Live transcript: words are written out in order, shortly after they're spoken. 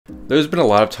There's been a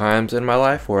lot of times in my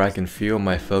life where I can feel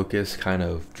my focus kind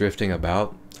of drifting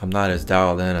about. I'm not as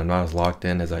dialed in, I'm not as locked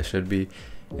in as I should be.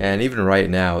 And even right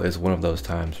now is one of those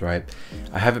times, right?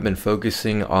 I haven't been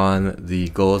focusing on the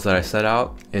goals that I set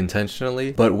out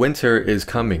intentionally, but winter is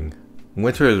coming.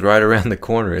 Winter is right around the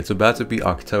corner. It's about to be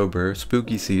October,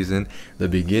 spooky season, the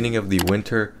beginning of the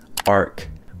winter arc.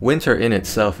 Winter in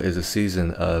itself is a season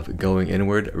of going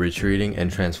inward, retreating,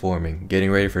 and transforming,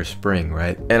 getting ready for spring,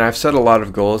 right? And I've set a lot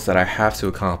of goals that I have to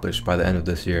accomplish by the end of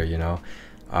this year, you know?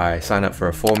 I signed up for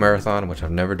a full marathon, which I've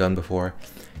never done before.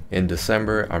 In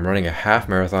December, I'm running a half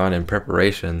marathon in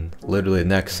preparation, literally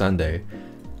next Sunday.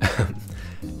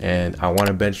 And I want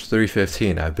to bench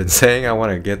 315. I've been saying I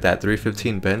want to get that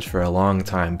 315 bench for a long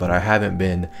time, but I haven't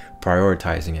been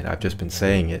prioritizing it. I've just been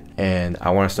saying it. And I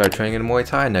want to start training in Muay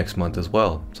Thai next month as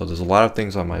well. So there's a lot of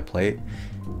things on my plate,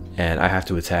 and I have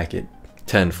to attack it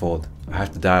tenfold. I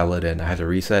have to dial it in. I have to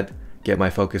reset, get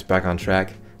my focus back on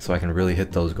track so I can really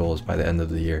hit those goals by the end of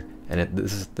the year. And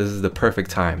this is the perfect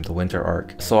time, the winter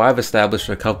arc. So I've established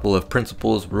a couple of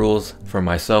principles, rules for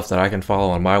myself that I can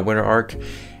follow on my winter arc,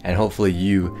 and hopefully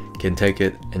you can take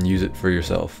it and use it for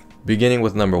yourself. Beginning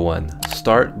with number 1,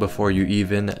 start before you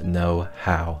even know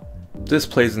how. This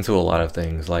plays into a lot of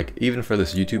things. Like, even for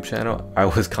this YouTube channel, I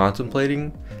was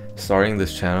contemplating starting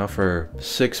this channel for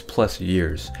 6+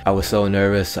 years. I was so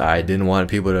nervous. I didn't want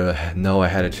people to know I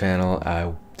had a channel.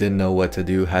 I didn't know what to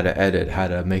do, how to edit, how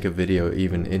to make a video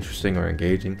even interesting or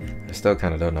engaging. I still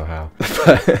kind of don't know how.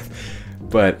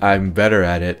 But I'm better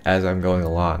at it as I'm going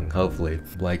along, hopefully.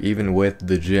 Like, even with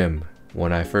the gym,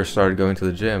 when I first started going to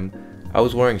the gym, I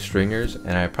was wearing stringers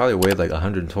and I probably weighed like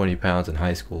 120 pounds in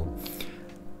high school.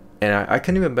 And I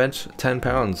couldn't even bench 10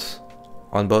 pounds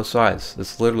on both sides.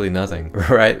 It's literally nothing,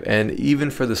 right? And even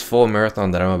for this full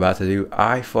marathon that I'm about to do,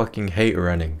 I fucking hate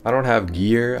running. I don't have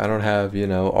gear. I don't have, you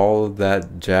know, all of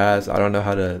that jazz. I don't know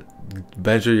how to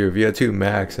measure your VO2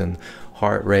 max and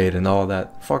heart rate and all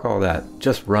that. Fuck all that.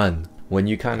 Just run. When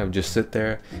you kind of just sit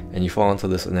there and you fall into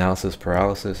this analysis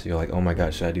paralysis, you're like, oh my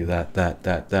god, should I do that?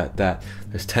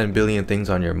 There's 10 billion things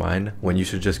on your mind when you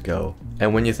should just go.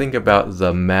 And when you think about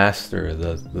the master,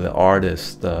 the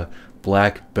artist, the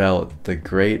black belt, the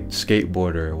great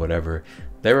skateboarder or whatever,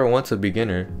 they were once a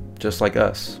beginner, just like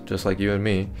us, just like you and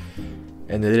me,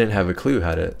 and they didn't have a clue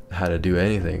how to do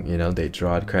anything. You know, they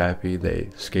drawed crappy, they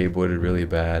skateboarded really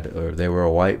bad, or they were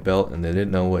a white belt and they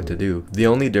didn't know what to do. The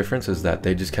only difference is that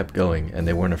they just kept going and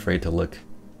they weren't afraid to look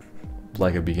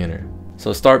like a beginner.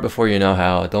 So start before you know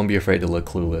how. Don't be afraid to look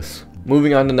clueless.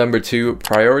 Moving on to number 2,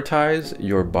 prioritize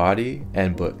your body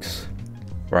and books.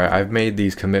 Right, I've made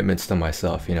these commitments to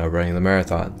myself, you know, running the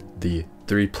marathon, the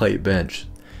 3-plate bench,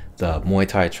 the Muay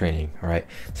Thai training, right?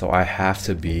 So I have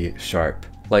to be sharp.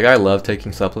 Like, I love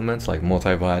taking supplements like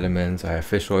multivitamins, I have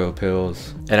fish oil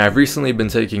pills, and I've recently been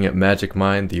taking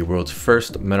magicmind, the world's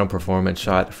first mental performance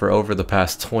shot, for over the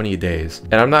past 20 days.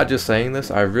 And I'm not just saying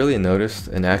this, I've really noticed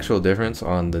an actual difference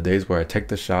on the days where I take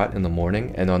the shot in the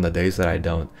morning and on the days that I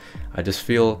don't. I just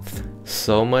feel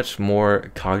so much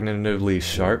more cognitively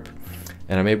sharp,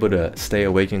 and I'm able to stay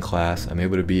awake in class. I'm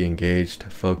able to be engaged,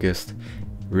 focused,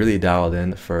 really dialed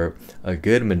in for a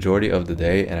good majority of the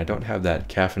day, and I don't have that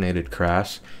caffeinated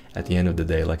crash at the end of the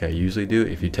day like I usually do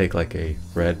if you take like a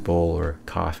Red Bull or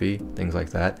coffee, things like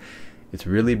that. It's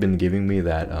really been giving me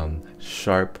that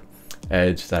sharp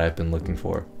edge that I've been looking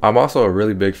for. I'm also a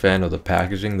really big fan of the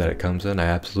packaging that it comes in. I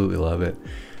absolutely love it.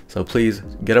 So please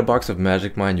get a box of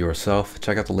magicmind yourself.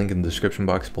 Check out the link in the description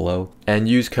box below and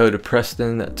use code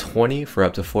Prestin20 for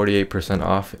up to 48%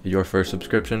 off your first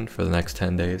subscription for the next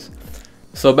 10 days.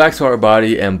 So back to our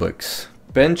body and books.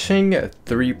 Benching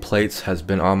 3 plates has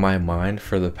been on my mind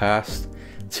for the past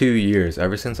 2 years.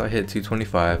 Ever since I hit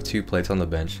 225, 2 plates on the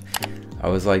bench, I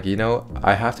was like, you know,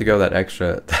 I have to go that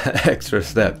extra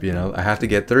step, you know, I have to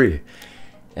get 3.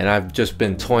 And I've just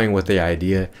been toying with the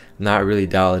idea, not really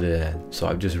dialed it in. So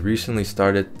I've just recently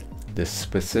started this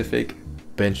specific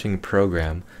benching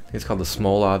program. I think it's called the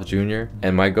Smolov Jr.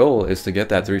 And my goal is to get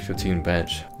that 315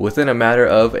 bench within a matter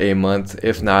of a month,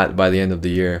 if not by the end of the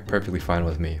year. Perfectly fine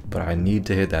with me, but I need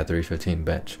to hit that 315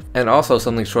 bench. And also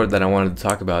something short that I wanted to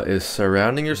talk about is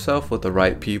surrounding yourself with the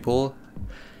right people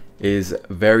is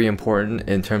very important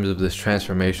in terms of this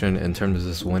transformation, in terms of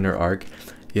this winter arc.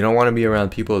 You don't want to be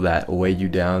around people that weigh you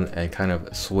down and kind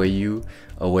of sway you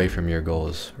away from your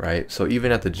goals, right? So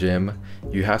even at the gym,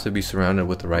 you have to be surrounded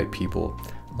with the right people.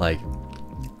 Like,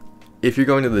 if you're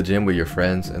going to the gym with your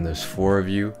friends and there's 4 of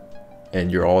you and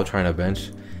you're all trying to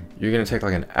bench, you're going to take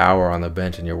like an hour on the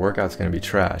bench and your workout's going to be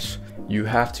trash. You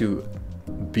have to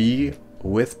be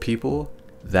with people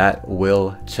that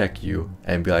will check you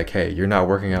and be like, hey, you're not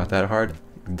working out that hard,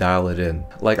 dial it in.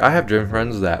 Like, I have gym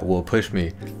friends that will push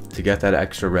me to get that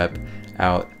extra rep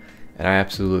out, and I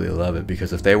absolutely love it,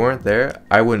 because if they weren't there,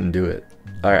 I wouldn't do it.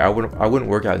 I wouldn't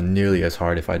work out nearly as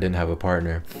hard if I didn't have a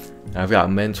partner. And I've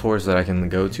got mentors that I can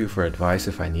go to for advice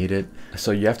if I need it. So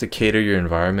you have to cater your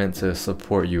environment to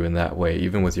support you in that way,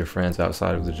 even with your friends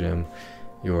outside of the gym,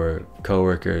 your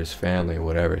coworkers, family,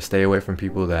 whatever. Stay away from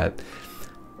people that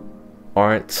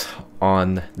aren't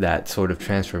on that sort of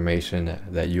transformation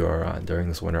that you are on during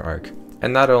this winter arc.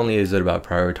 And not only is it about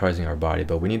prioritizing our body,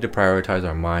 but we need to prioritize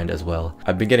our mind as well.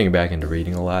 I've been getting back into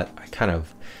reading a lot. I kind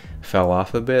of fell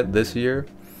off a bit this year,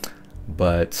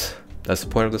 but that's the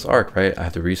point of this arc, right? I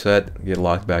have to reset, get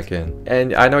locked back in.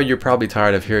 And I know you're probably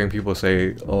tired of hearing people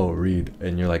say, oh, read,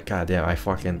 and you're like, god damn,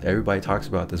 everybody talks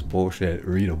about this bullshit,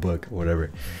 read a book or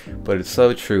whatever. But it's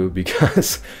so true,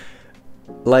 because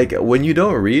like, when you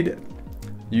don't read,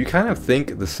 you kind of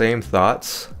think the same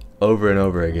thoughts over and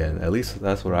over again. At least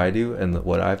that's what I do, and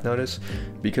what I've noticed,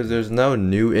 because there's no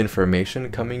new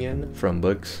information coming in from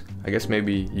books. I guess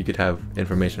maybe you could have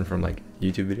information from like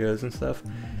YouTube videos and stuff,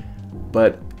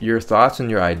 but your thoughts and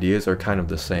your ideas are kind of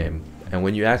the same. And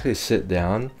when you actually sit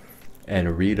down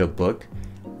and read a book,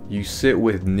 you sit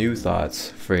with new thoughts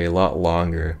for a lot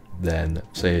longer than,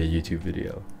 say, a YouTube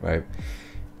video, right?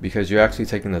 Because you're actually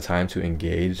taking the time to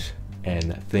engage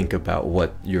and think about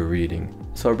what you're reading.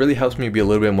 So it really helps me be a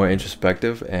little bit more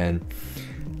introspective, and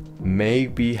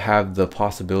maybe have the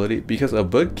possibility, because a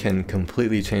book can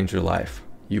completely change your life.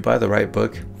 You buy the right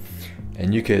book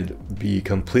and you could be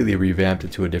completely revamped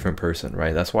into a different person,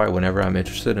 right? That's why whenever I'm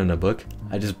interested in a book,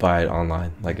 I just buy it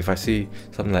online. Like, if I see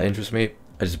something that interests me,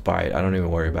 I just buy it. I don't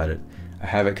even worry about it. I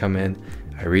have it come in,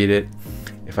 I read it.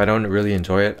 If I don't really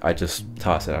enjoy it, I just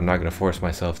toss it. I'm not gonna force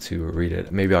myself to read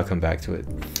it. Maybe I'll come back to it.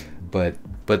 But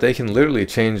they can literally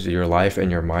change your life and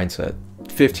your mindset.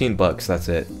 15 bucks, that's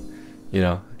it. You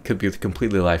know, could be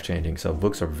completely life-changing. So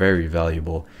books are very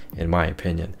valuable, in my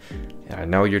opinion. And I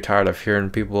know you're tired of hearing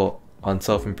people on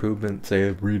self-improvement say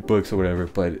read books or whatever,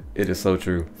 but it is so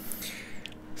true.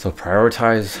 So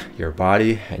prioritize your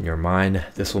body and your mind.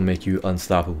 This will make you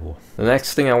unstoppable. The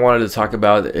next thing I wanted to talk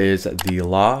about is the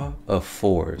law of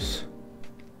fours.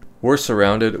 We're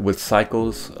surrounded with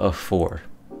cycles of 4.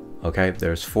 Okay,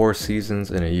 there's 4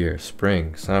 seasons in a year: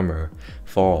 spring, summer,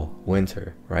 fall,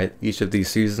 winter, right? Each of these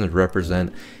seasons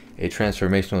represent a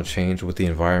transformational change with the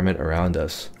environment around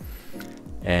us.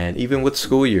 And even with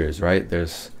school years, right?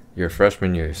 There's your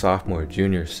freshman year, sophomore,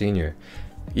 junior, senior.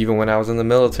 Even when I was in the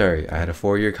military, I had a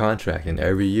 4-year contract, and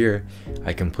every year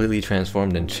I completely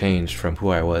transformed and changed from who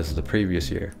I was the previous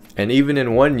year. And even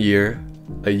in one year,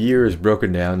 a year is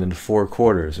broken down into 4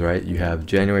 quarters, right? You have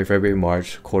January, February,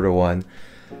 March, quarter 1,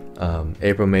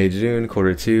 April, May, June,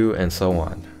 quarter 2, and so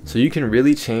on. So you can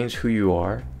really change who you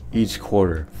are each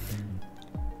quarter,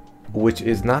 which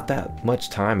is not that much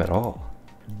time at all.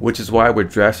 Which is why we're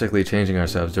drastically changing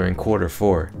ourselves during quarter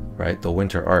 4, right? The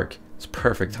winter arc. It's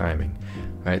perfect timing,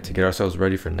 right? To get ourselves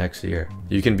ready for next year.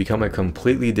 You can become a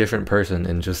completely different person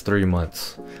in just 3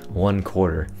 months, 1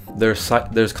 quarter.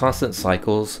 There's constant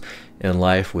cycles in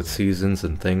life with seasons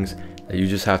and things that you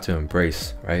just have to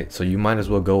embrace, right? So you might as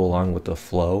well go along with the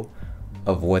flow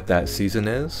of what that season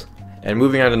is. And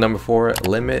moving on to number 4,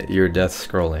 limit your death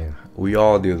scrolling. We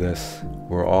all do this.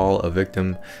 We're all a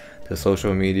victim to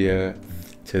social media,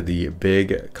 to the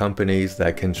big companies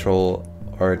that control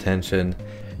our attention.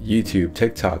 YouTube,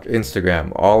 TikTok,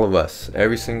 Instagram, all of us,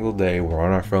 every single day we're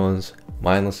on our phones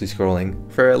mindlessly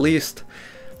scrolling for at least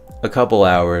a couple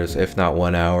hours, if not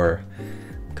 1 hour.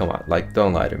 Come on, like,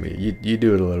 don't lie to me. You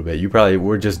do it a little bit.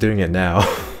 We're just doing it now.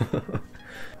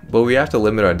 But we have to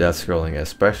limit our death scrolling,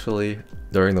 especially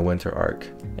during the winter arc.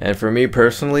 And for me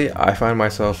personally, I find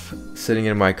myself sitting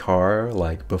in my car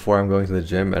like before I'm going to the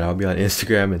gym, and I'll be on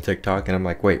Instagram and TikTok, and I'm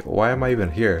like, wait, why am I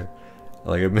even here?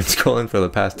 Like, I've been scrolling for the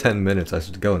past 10 minutes. I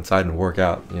should go inside and work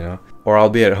out, you know? Or I'll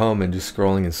be at home and just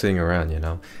scrolling and sitting around, you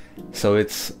know? So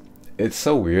it's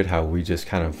so weird how we just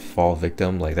kind of fall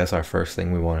victim. Like, that's our first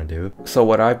thing we want to do. So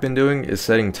what I've been doing is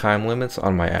setting time limits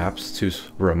on my apps to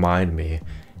remind me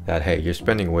that, hey, you're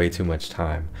spending way too much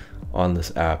time on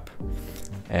this app.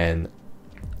 And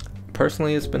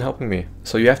personally, it's been helping me.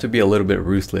 So you have to be a little bit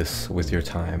ruthless with your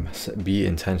time. Be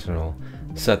intentional.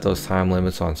 Set those time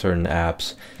limits on certain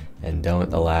apps, and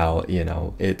don't allow, you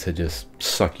know, it to just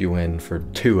suck you in for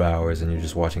 2 hours and you're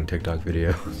just watching TikTok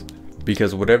videos.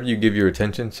 Because whatever you give your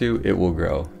attention to, it will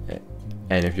grow.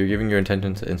 And if you're giving your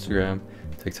attention to Instagram,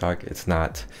 TikTok, it's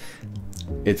not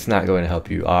going to help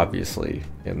you, obviously,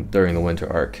 during the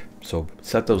winter arc. So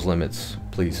set those limits,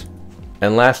 please.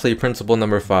 And lastly, principle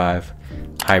number 5,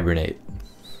 hibernate.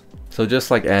 So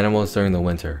just like animals during the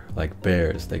winter, like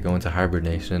bears, they go into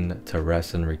hibernation to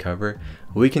rest and recover,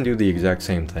 we can do the exact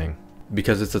same thing.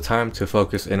 Because it's a time to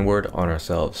focus inward on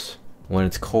ourselves. When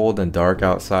it's cold and dark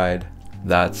outside,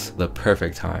 that's the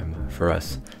perfect time for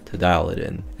us to dial it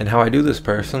in. And how I do this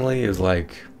personally is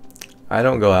like, I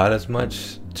don't go out as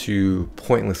much to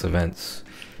pointless events.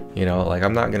 You know, like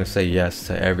I'm not gonna say yes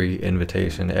to every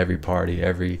invitation, every party,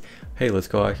 every, hey, let's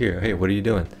go out here. Hey, what are you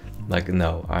doing? Like,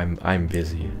 no, I'm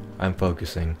busy. I'm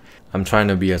focusing. I'm trying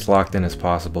to be as locked in as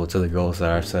possible to the goals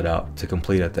that I've set out to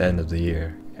complete at the end of the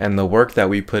year. And the work that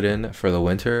we put in for the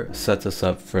winter sets us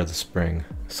up for the spring.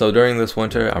 So during this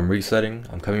winter, I'm resetting.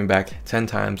 I'm coming back 10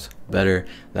 times better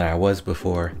than I was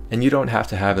before. And you don't have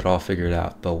to have it all figured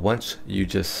out, but once you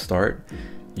just start,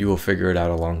 you will figure it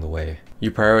out along the way.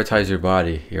 You prioritize your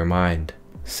body, your mind.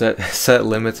 Set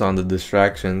limits on the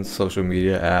distractions, social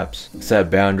media apps. Set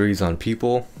boundaries on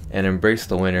people. And embrace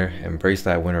the winter. Embrace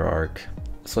that winter arc.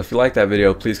 So if you like that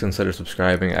video, please consider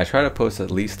subscribing. I try to post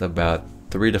at least about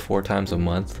 3 to 4 times a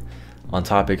month on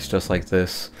topics just like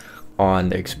this,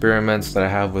 on experiments that I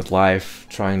have with life,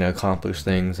 trying to accomplish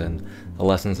things, and the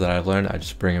lessons that I've learned. I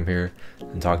just bring them here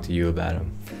and talk to you about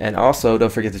them. And also,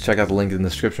 don't forget to check out the link in the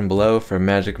description below for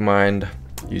Magicmind.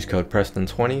 Use code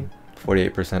Prestin20,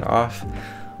 48% off.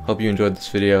 Hope you enjoyed this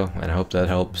video, and I hope that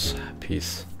helps.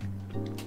 Peace.